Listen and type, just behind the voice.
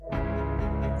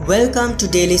Welcome to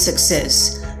Daily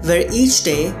Success, where each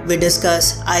day we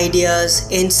discuss ideas,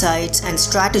 insights, and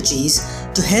strategies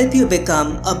to help you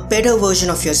become a better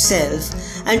version of yourself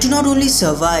and to not only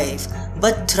survive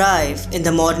but thrive in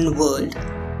the modern world.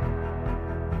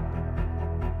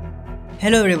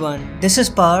 Hello everyone, this is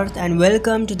Parth and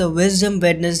welcome to the Wisdom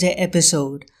Wednesday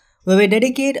episode, where we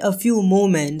dedicate a few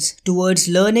moments towards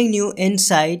learning new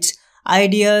insights,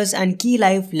 ideas, and key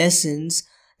life lessons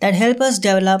that help us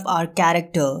develop our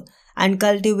character and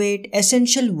cultivate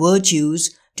essential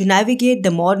virtues to navigate the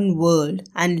modern world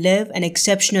and live an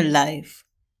exceptional life.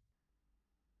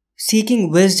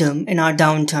 Seeking wisdom in our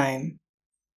downtime.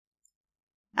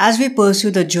 As we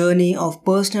pursue the journey of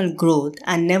personal growth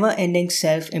and never-ending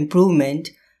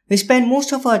self-improvement, we spend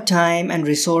most of our time and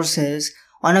resources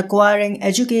on acquiring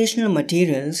educational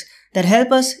materials that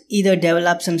help us either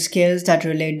develop some skills that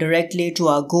relate directly to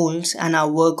our goals and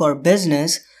our work or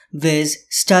business, viz.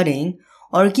 Studying,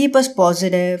 or keep us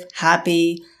positive,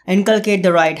 happy, inculcate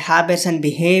the right habits and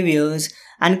behaviors,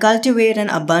 and cultivate an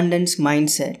abundance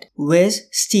mindset, viz.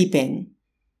 Steeping.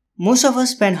 Most of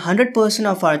us spend 100%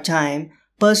 of our time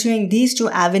pursuing these two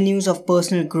avenues of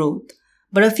personal growth,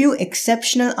 but a few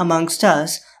exceptional amongst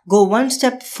us go one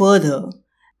step further.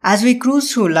 As we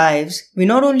cruise through lives, we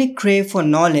not only crave for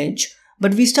knowledge,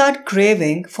 but we start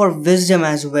craving for wisdom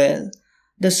as well.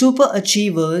 The super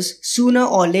achievers, sooner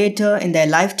or later in their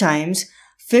lifetimes,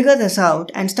 figure this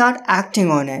out and start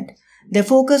acting on it. They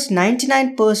focus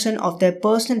 99% of their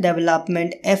personal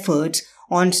development efforts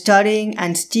on studying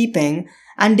and steeping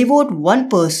and devote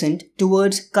 1%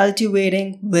 towards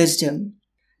cultivating wisdom.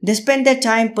 They spend their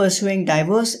time pursuing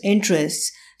diverse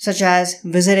interests such as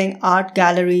visiting art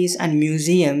galleries and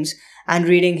museums and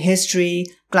reading history,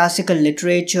 classical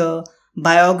literature,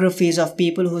 biographies of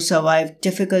people who survived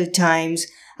difficult times,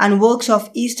 and works of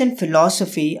Eastern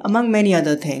philosophy, among many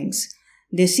other things.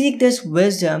 They seek this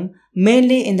wisdom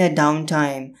mainly in their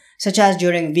downtime, such as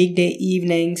during weekday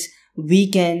evenings,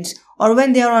 weekends, or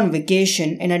when they are on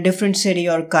vacation in a different city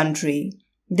or country.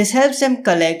 This helps them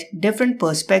collect different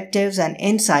perspectives and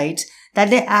insights that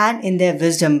they add in their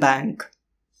wisdom bank.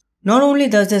 Not only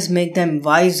does this make them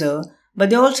wiser, but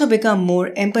they also become more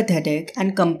empathetic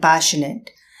and compassionate.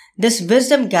 This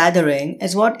wisdom gathering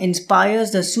is what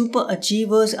inspires the super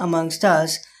achievers amongst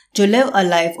us to live a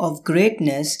life of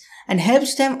greatness and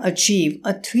helps them achieve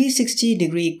a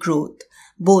 360-degree growth,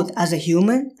 both as a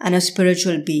human and a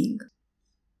spiritual being.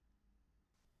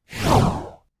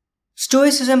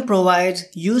 Stoicism provides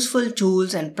useful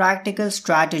tools and practical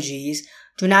strategies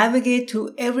to navigate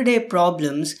through everyday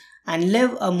problems and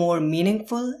live a more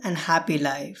meaningful and happy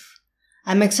life.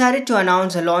 I'm excited to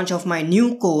announce the launch of my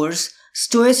new course,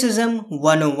 Stoicism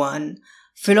 101,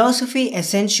 Philosophy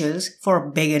Essentials for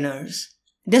Beginners.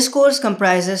 This course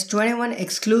comprises 21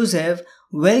 exclusive,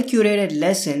 well-curated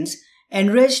lessons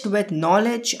enriched with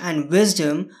knowledge and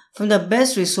wisdom from the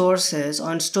best resources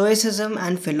on Stoicism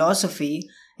and philosophy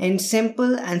in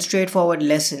simple and straightforward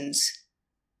lessons.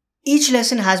 Each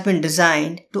lesson has been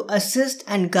designed to assist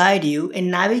and guide you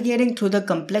in navigating through the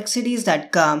complexities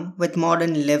that come with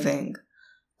modern living.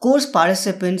 Course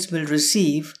participants will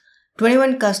receive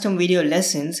 21 custom video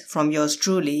lessons from yours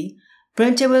truly,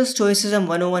 printable Stoicism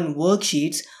 101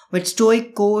 worksheets with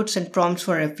Stoic quotes and prompts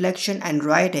for reflection and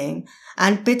writing,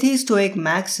 and pithy Stoic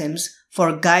maxims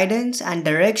for guidance and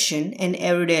direction in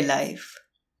everyday life.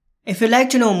 If you'd like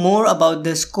to know more about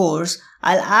this course,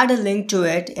 I'll add a link to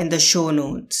it in the show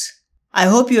notes. I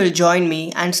hope you'll join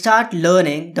me and start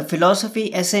learning the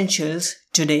philosophy essentials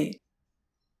today.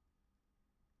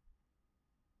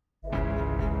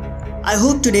 I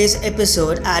hope today's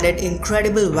episode added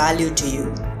incredible value to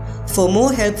you. For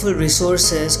more helpful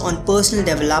resources on personal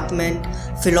development,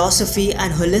 philosophy,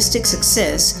 and holistic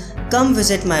success, come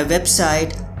visit my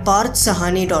website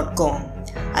parthsahani.com.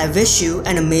 I wish you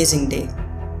an amazing day.